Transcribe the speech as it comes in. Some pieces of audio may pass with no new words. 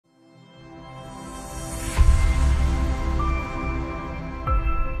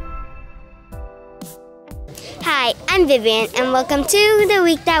Hi, I'm Vivian and welcome to the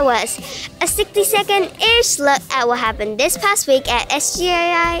week that was. A 60-second-ish look at what happened this past week at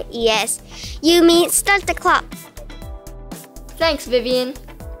SJIIES. Yumi, start the clock. Thanks, Vivian.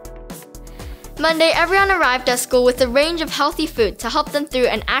 Monday, everyone arrived at school with a range of healthy food to help them through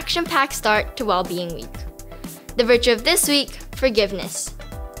an action-packed start to Wellbeing Week. The virtue of this week, forgiveness.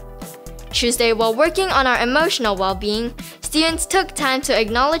 Tuesday, while working on our emotional well-being, students took time to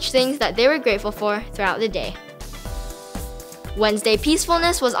acknowledge things that they were grateful for throughout the day. Wednesday,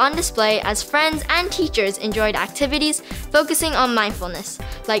 peacefulness was on display as friends and teachers enjoyed activities focusing on mindfulness,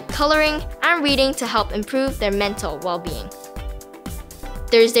 like coloring and reading to help improve their mental well-being.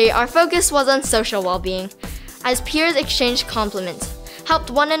 Thursday, our focus was on social well-being, as peers exchanged compliments,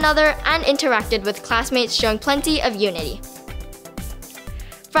 helped one another, and interacted with classmates showing plenty of unity.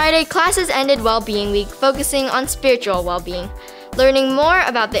 Friday, classes ended Wellbeing Week focusing on spiritual well-being, learning more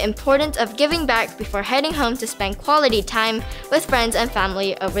about the importance of giving back before heading home to spend quality time with friends and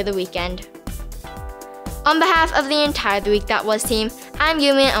family over the weekend. On behalf of the entire The Week That Was team, I'm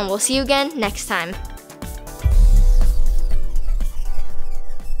Yumi and we'll see you again next time.